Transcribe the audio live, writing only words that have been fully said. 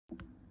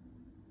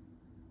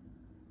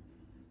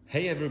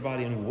Hey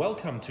everybody, and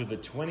welcome to the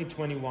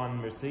 2021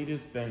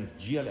 Mercedes-Benz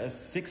GLS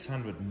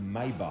 600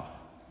 Maybach,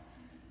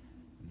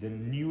 the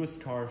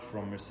newest car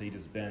from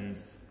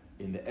Mercedes-Benz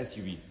in the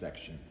SUV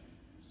section.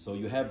 So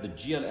you have the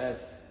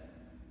GLS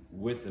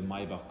with the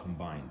Maybach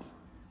combined,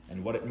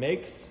 and what it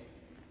makes,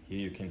 here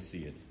you can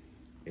see it.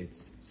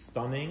 It's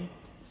stunning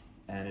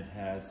and it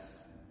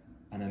has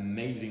an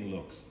amazing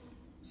looks.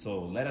 So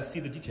let us see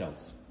the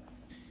details.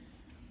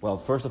 Well,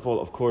 first of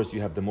all, of course,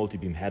 you have the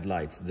multi-beam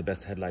headlights, the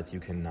best headlights you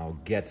can now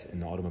get in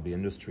the automobile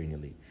industry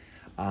nearly.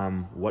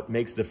 What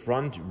makes the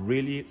front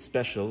really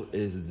special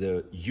is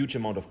the huge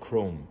amount of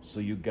chrome.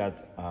 So you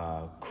got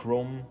a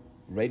chrome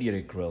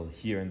radiator grille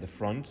here in the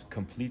front,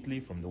 completely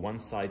from the one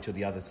side to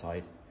the other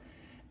side.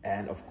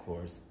 And of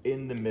course,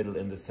 in the middle,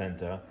 in the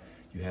center,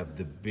 you have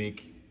the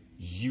big,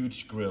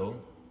 huge grille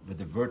with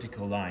the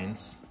vertical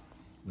lines,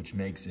 which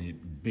makes a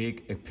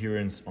big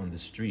appearance on the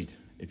street.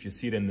 If you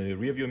see it in the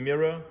rearview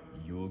mirror,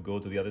 you will go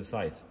to the other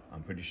side,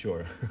 I'm pretty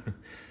sure.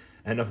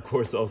 And of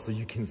course also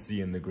you can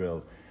see in the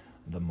grille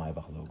the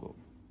Maybach logo.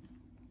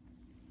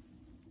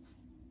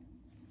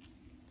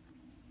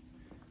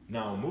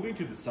 Now moving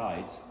to the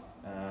side,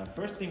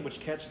 first thing which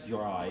catches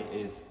your eye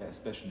is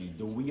especially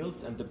the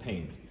wheels and the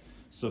paint.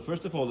 So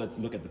first of all, let's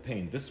look at the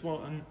paint. This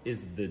one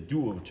is the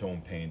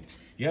duotone paint.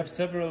 You have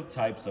several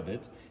types of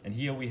it, and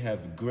here we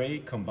have gray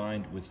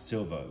combined with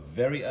silver.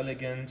 Very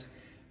elegant.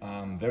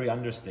 Very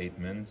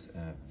understatement,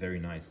 very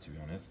nice to be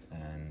honest,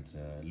 and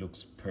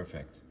looks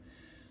perfect.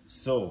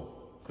 So,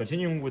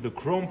 continuing with the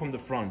chrome from the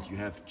front, you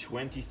have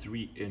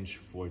 23-inch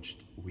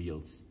forged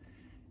wheels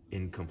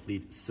in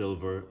complete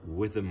silver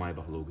with the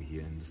Maybach logo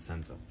here in the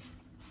center.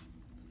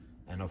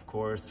 And of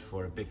course,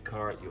 for a big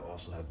car, you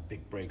also have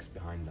big brakes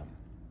behind them.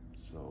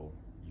 So,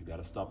 you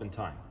gotta stop in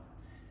time.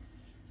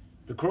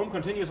 The chrome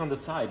continues on the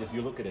side, if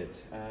you look at it.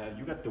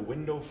 You got the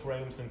window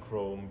frames in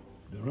chrome,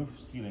 the roof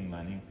ceiling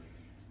lining,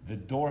 the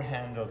door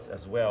handles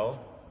as well,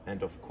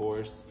 and of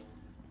course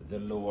the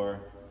lower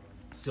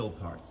sill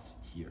parts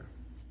here.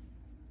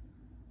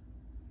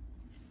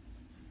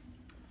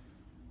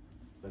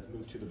 Let's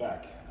move to the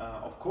back.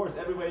 Of course,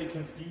 everywhere you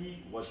can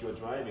see what you're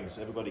driving,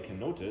 so everybody can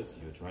notice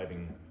you're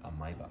driving a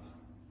Maybach.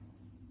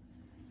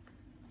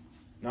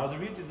 Now the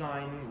rear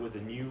design with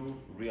the new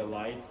rear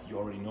lights you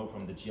already know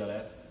from the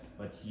GLS,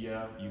 but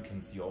here you can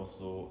see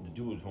also the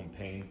duotone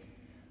paint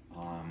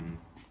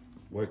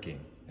working,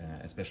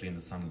 especially in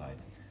the sunlight.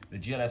 The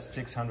GLS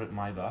 600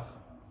 Maybach,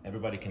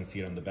 everybody can see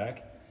it on the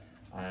back,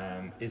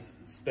 is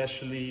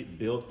specially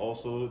built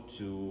also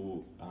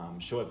to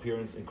show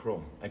appearance in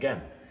chrome.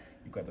 Again,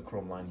 you've got the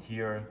chrome line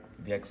here,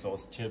 the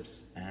exhaust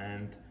tips,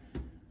 and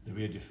the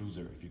rear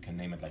diffuser, if you can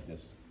name it like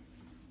this.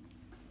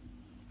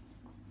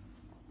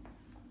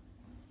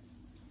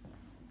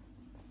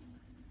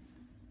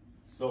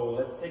 So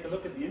let's take a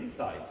look at the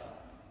inside.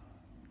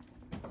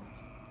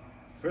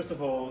 First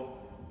of all,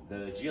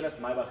 the GLS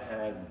Maybach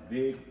has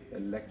big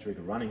electric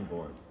running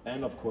boards,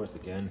 and of course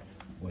again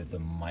with the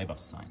Maybach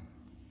sign.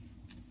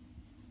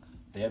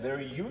 They are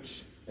very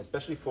huge,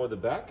 especially for the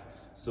back,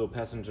 so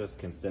passengers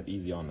can step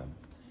easy on them.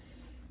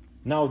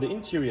 Now the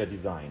interior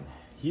design.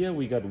 Here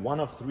we got one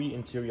of 3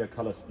 interior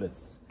color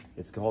splits.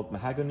 It's called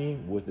mahogany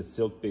with a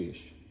silk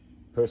beige.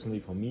 Personally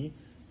for me,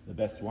 the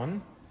best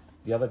one.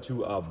 The other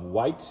 2 are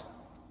white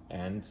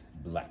and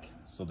black.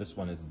 So this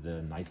one is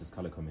the nicest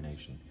color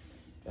combination.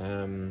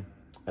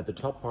 At the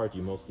top part,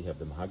 you mostly have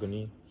the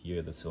mahogany,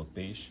 here the silk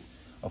beige.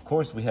 Of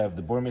course, we have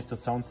the Burmester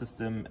sound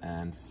system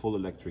and full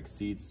electric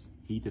seats,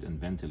 heated and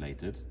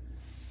ventilated,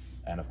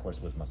 and of course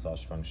with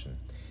massage function.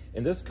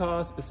 In this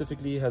car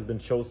specifically has been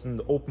chosen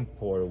the open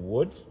pore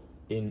wood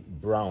in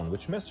brown,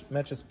 which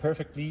matches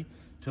perfectly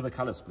to the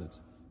color split.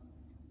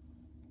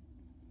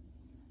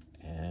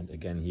 And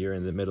again, here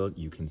in the middle,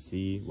 you can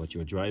see what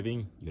you're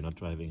driving. You're not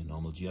driving a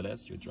normal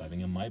GLS, you're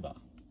driving a Maybach.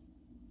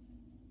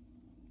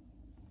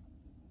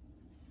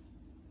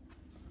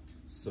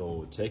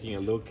 So taking a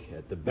look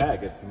at the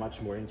back, it's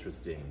much more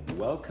interesting.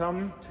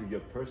 Welcome to your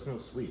personal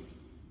suite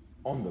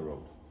on the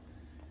road.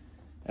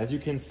 As you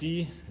can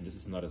see, this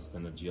is not a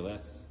standard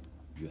GLS.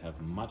 You have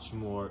much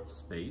more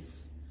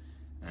space,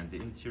 and the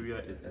interior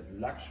is as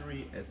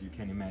luxury as you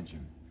can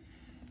imagine.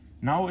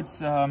 Now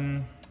it's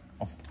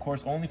of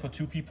course only for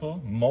 2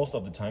 people. Most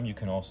of the time you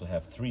can also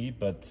have 3,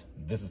 but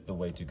this is the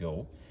way to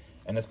go.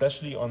 And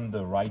especially on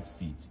the right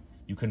seat,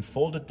 you can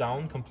fold it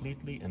down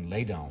completely and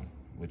lay down,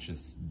 which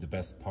is the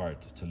best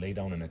part, to lay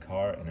down in a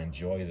car and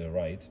enjoy the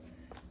ride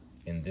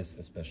in this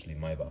especially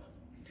Maybach.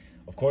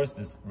 Of course,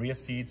 these rear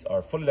seats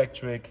are full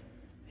electric,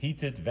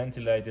 heated,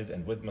 ventilated,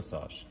 and with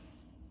massage.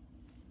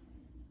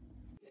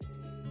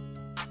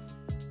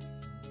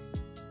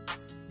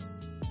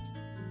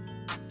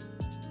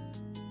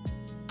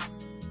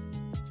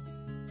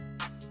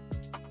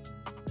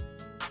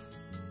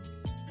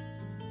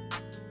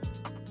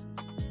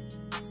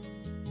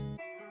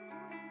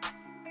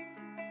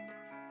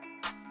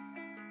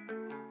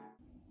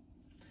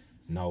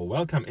 Now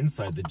welcome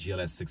inside the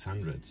GLS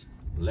 600.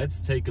 Let's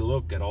take a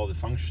look at all the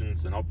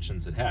functions and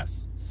options it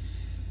has.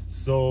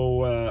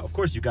 So of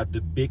course you got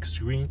the big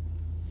screen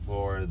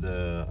for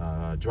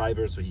the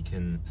driver, so he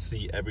can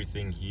see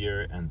everything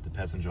here, and the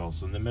passenger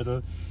also in the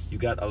middle. You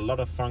got a lot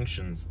of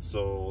functions,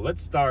 so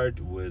let's start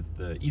with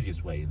the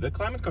easiest way, the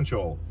climate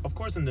control. Of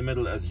course, in the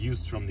middle, as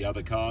used from the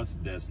other cars,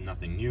 there's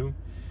nothing new.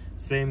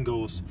 Same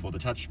goes for the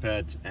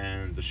touchpad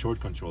and the short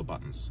control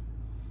buttons.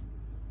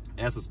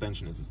 Air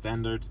suspension is a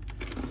standard,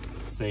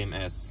 same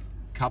as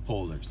cup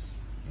holders,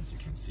 as you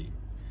can see.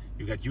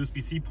 You got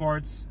USB-C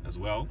ports as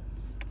well.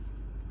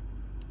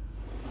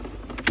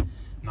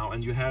 Now,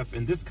 and you have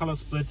in this color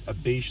split a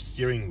beige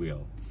steering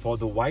wheel. For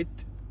the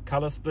white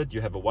color split,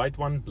 you have a white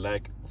one,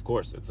 black, of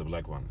course, it's a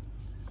black one.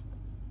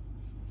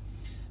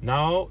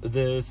 Now,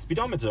 the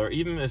speedometer,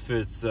 even if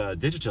it's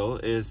digital,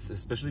 is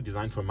especially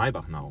designed for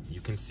Maybach now.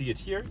 You can see it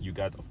here. You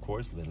got, of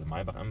course, little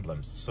Maybach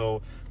emblems.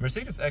 So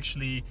Mercedes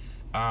actually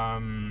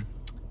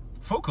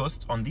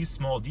focused on these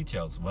small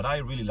details, what I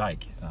really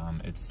like.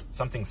 It's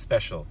something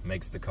special,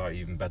 makes the car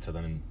even better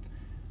than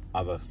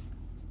others.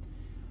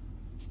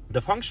 The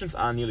functions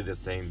are nearly the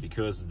same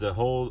because the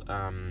whole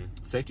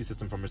safety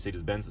system from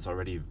Mercedes-Benz is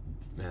already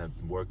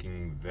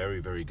working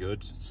very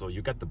good. So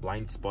you got the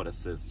blind spot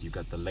assist, you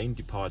got the lane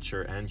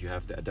departure, and you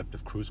have the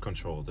adaptive cruise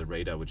control, the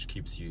radar which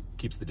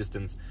keeps the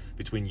distance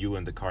between you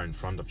and the car in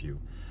front of you,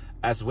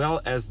 as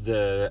well as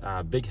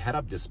the big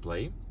head-up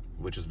display,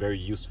 which is very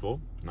useful.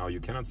 Now you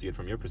cannot see it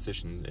from your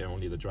position,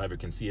 only the driver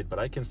can see it, but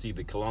I can see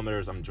the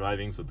kilometers I'm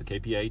driving, so the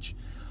kph,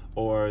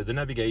 or the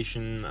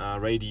navigation,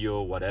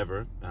 radio,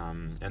 whatever,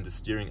 and the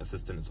steering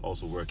assistant is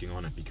also working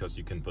on it, because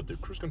you can put the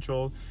cruise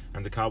control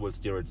and the car will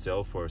steer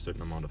itself for a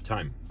certain amount of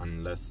time,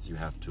 unless you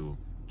have to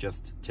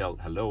just tell,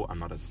 hello, I'm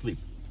not asleep.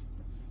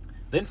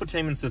 The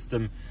infotainment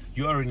system,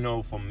 you already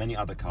know from many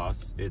other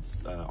cars,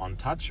 it's on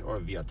touch or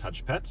via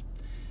touchpad.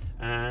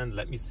 And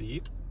let me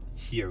see.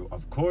 Here,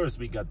 of course,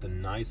 we got the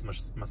nice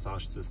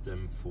massage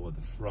system for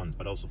the front,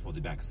 but also for the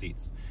back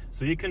seats.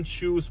 So you can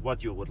choose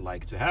what you would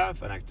like to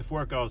have, an active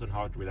workout and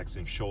hard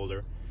relaxing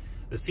shoulder.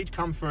 The seat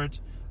comfort,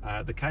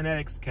 the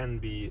kinetics can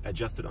be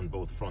adjusted on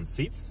both front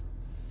seats.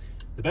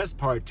 The best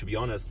part, to be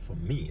honest, for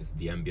me, is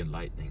the ambient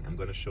lighting. I'm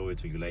going to show it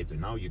to you later.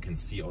 Now you can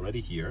see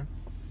already here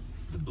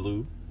the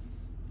blue,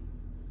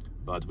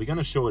 but we're going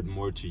to show it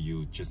more to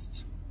you,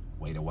 just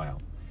wait a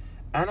while.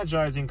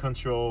 Energizing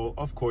control,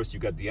 of course, you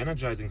got the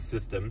energizing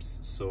systems,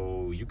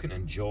 so you can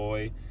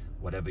enjoy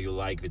whatever you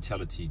like: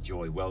 vitality,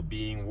 joy,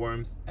 well-being,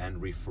 warmth,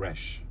 and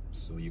refresh,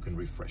 so you can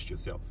refresh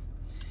yourself.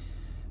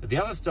 The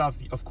other stuff,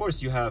 of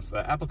course, you have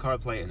Apple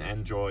CarPlay and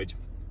Android.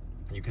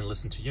 You can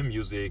listen to your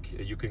music,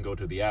 you can go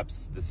to the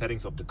apps, the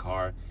settings of the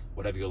car,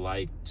 whatever you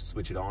like, to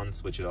switch it on,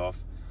 switch it off.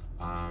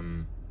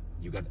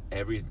 You got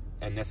every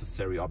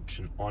necessary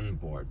option on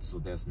board, so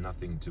there's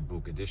nothing to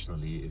book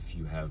additionally if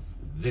you have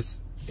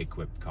this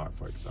equipped car,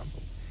 for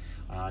example.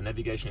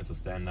 Navigation is a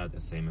standard,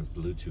 the same as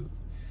Bluetooth.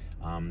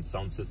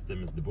 Sound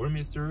system is the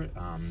Burmeister.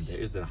 There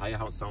is a higher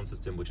house sound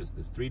system, which is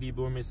this 3D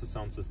Burmeister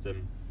sound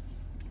system,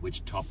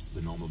 which tops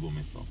the normal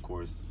Burmeister, of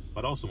course,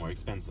 but also more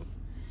expensive.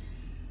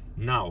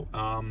 Now,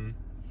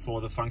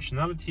 for the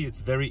functionality,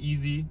 it's very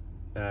easy.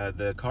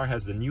 The car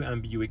has the new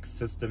MBUX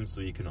system,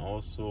 so you can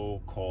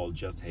also call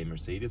just "Hey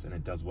Mercedes" and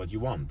it does what you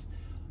want.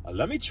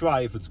 Let me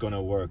try if it's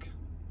gonna work.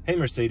 Hey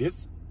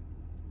Mercedes.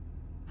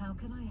 How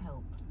can I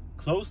help?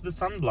 Close the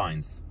sun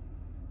blinds.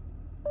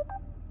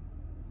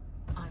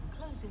 I'm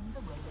closing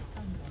the roller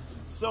sun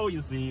blinds. So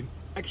you see,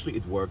 actually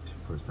it worked,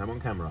 first time on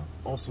camera.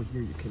 Also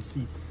here you can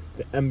see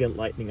the ambient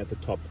lighting at the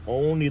top.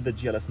 Only the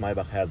GLS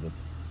Maybach has it.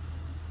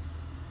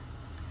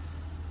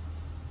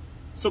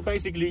 So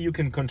basically you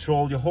can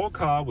control your whole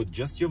car with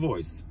just your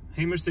voice.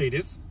 Hey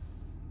Mercedes.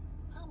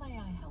 How may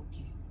I help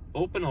you?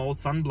 Open all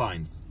sun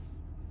blinds.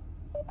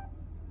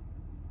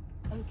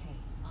 Okay,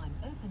 I'm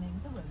opening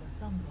the roller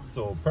sun blinds.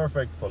 So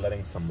perfect for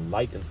letting some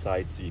light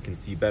inside so you can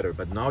see better.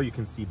 But now you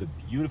can see the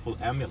beautiful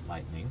ambient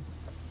lighting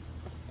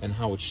and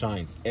how it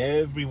shines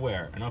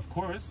everywhere. And of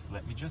course,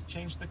 let me just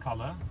change the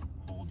color.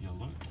 Hold your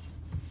look.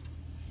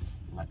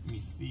 Let me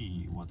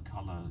see what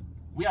color.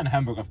 We are in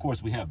Hamburg, of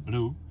course, we have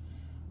blue.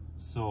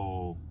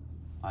 So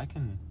I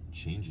can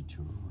change it to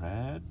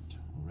red,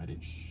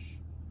 reddish,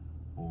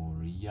 or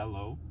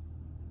yellow.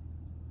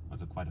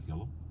 That's quite a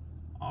yellow.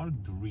 Or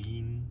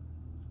green,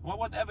 or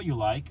whatever you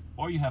like.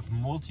 Or you have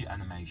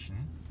multi-animation.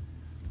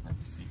 Let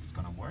me see if it's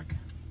gonna work.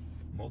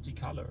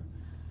 Multicolor.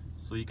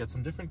 So you get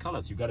some different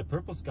colors. You got a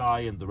purple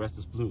sky and the rest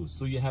is blue.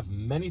 So you have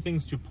many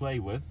things to play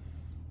with.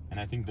 And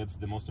I think that's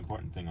the most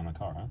important thing on a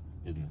car, huh?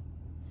 Isn't it?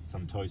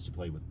 Some toys to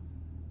play with.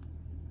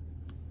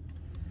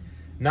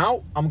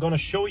 Now I'm gonna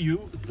show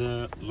you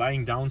the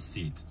lying down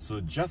seat, so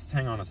just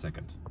hang on a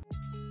second.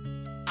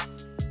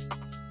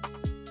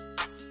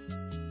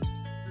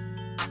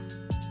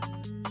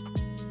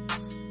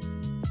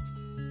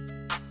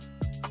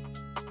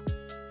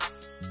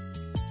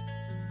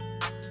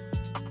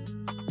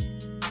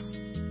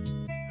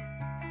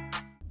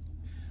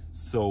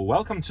 So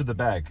welcome to the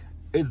back.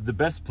 It's the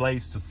best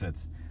place to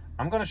sit.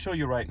 I'm gonna show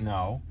you right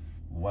now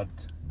what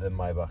the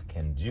Maybach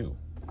can do.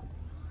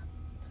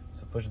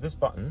 So push this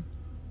button.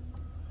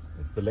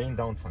 It's the laying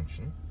down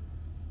function.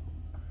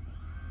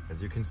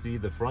 As you can see,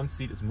 the front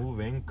seat is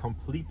moving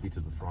completely to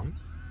the front.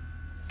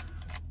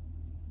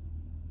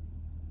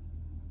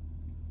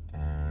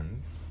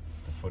 And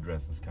the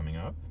footrest is coming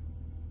up.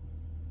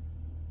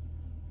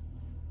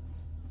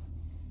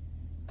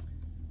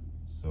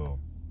 So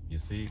you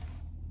see,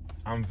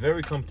 I'm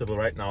very comfortable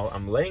right now.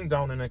 I'm laying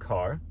down in a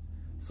car,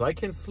 so I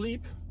can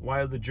sleep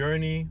while the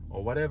journey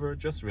or whatever,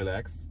 just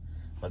relax.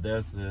 But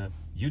there's a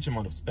huge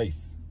amount of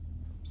space,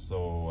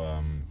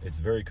 so it's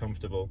very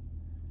comfortable.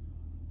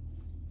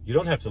 You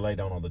don't have to lay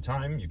down all the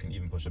time. You can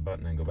even push a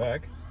button and go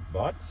back,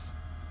 but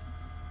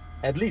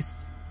at least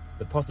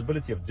the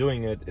possibility of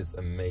doing it is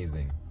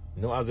amazing.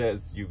 No other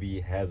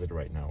SUV has it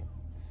right now.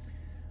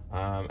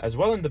 As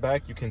well in the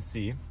back, you can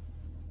see,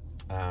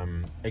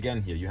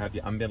 again here, you have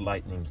the ambient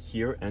lighting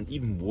here and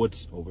even wood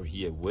over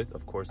here with,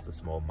 of course, the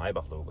small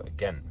Maybach logo.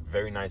 Again,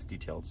 very nice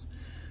details.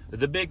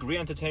 The big rear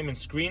entertainment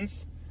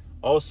screens,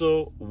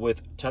 also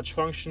with touch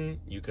function.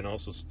 You can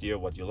also steer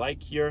what you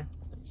like here.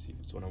 Let me see if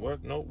it's gonna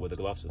work. No, with the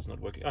gloves it's not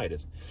working. Ah, it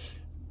is.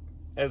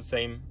 As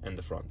same in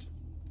the front.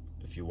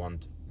 If you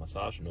want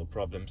massage, no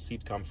problem.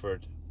 Seat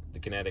comfort, the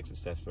kinetics,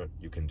 etc.,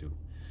 you can do.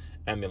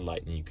 Ambient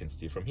lighting, you can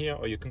steer from here,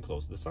 or you can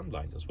close the sun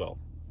blinds as well.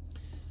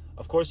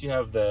 Of course, you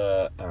have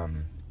the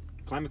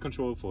climate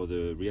control for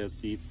the rear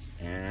seats,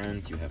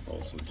 and you have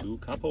also 2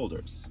 cup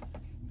holders,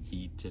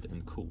 heated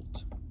and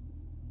cooled.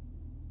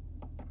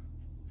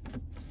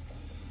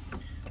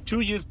 2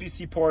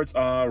 USB-C ports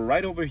are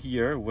right over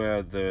here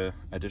where the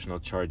additional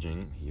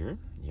charging here,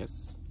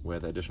 yes, where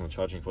the additional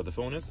charging for the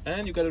phone is,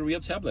 and you got a real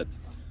tablet.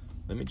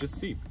 Let me just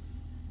see.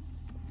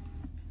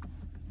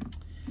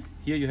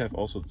 Here you have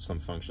also some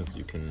functions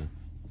you can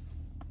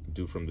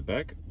do from the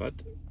back, but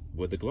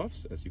with the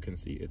gloves, as you can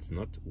see, it's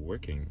not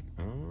working.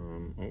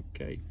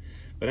 Okay,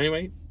 but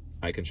anyway,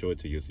 I can show it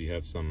to you. So you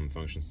have some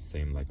functions the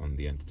same like on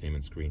the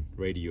entertainment screen,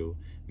 radio,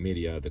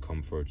 media, the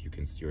comfort. You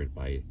can steer it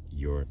by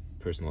your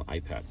personal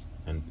iPad,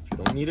 and if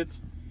you don't need it,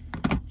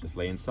 just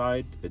lay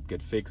inside, it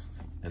get fixed,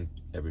 and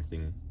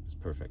everything is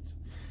perfect.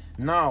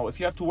 Now, if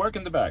you have to work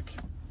in the back,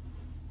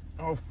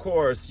 of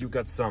course you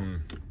got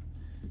some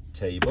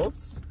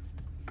tables.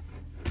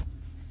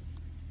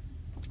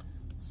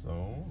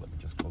 So let me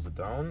just close it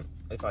down.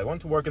 If I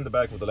want to work in the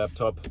back with the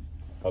laptop,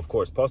 of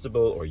course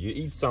possible, or you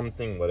eat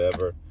something,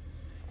 whatever.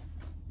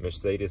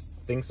 Mercedes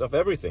thinks of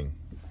everything.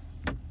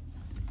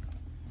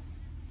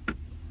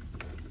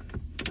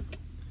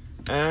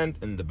 And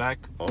in the back,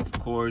 of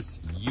course,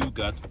 you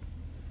got,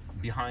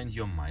 behind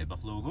your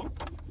Maybach logo,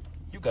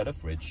 you got a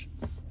fridge.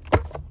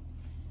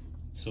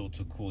 So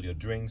to cool your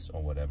drinks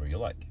or whatever you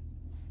like.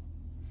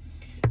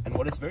 And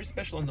what is very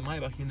special on the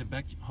Maybach here in the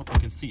back, I hope you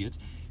can see it,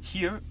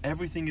 here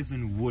everything is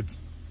in wood.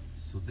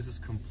 So this is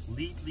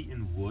completely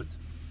in wood.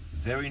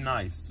 Very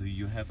nice. So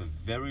you have a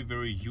very,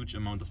 very huge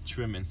amount of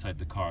trim inside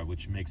the car,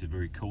 which makes it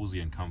very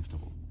cozy and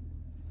comfortable.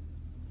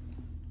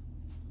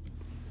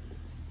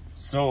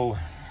 So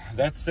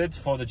that's it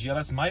for the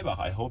GLS Maybach.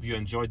 I hope you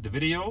enjoyed the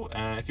video.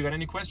 If you got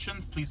any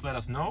questions, please let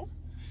us know.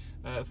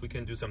 If we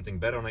can do something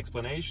better on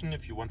explanation,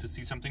 if you want to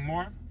see something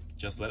more,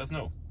 just let us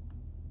know.